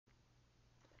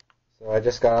So I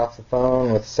just got off the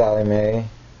phone with Sallie Mae,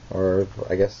 or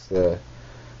I guess the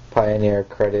Pioneer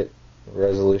Credit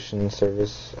Resolution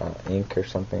Service, Inc. or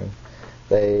something.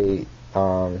 They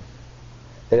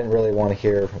didn't really want to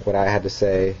hear what I had to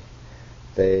say.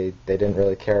 They didn't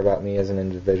really care about me as an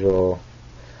individual.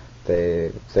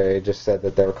 They just said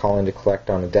that they were calling to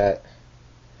collect on a debt,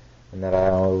 and that I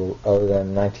owe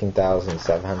them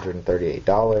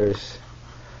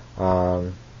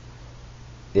 $19,738.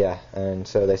 Yeah, and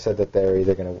so they said that they're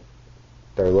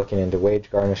looking into wage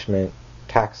garnishment,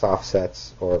 tax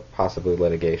offsets, or possibly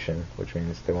litigation, which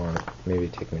means they want to maybe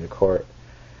take me to court.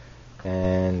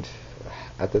 And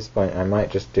at this point, I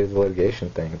might just do the litigation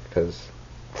thing because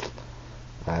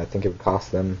I think it would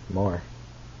cost them more.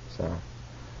 So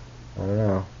I don't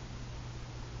know.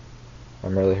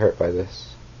 I'm really hurt by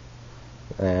this.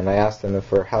 And I asked them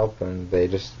for help, and they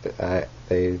just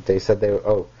they said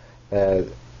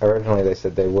originally they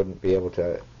said they wouldn't be able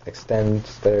to extend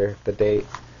the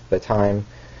time,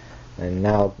 and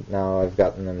now I've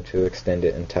gotten them to extend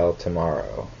it until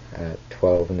tomorrow at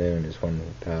 12 noon is when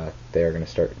they are going to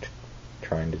start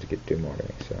trying to do more to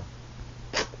me. So.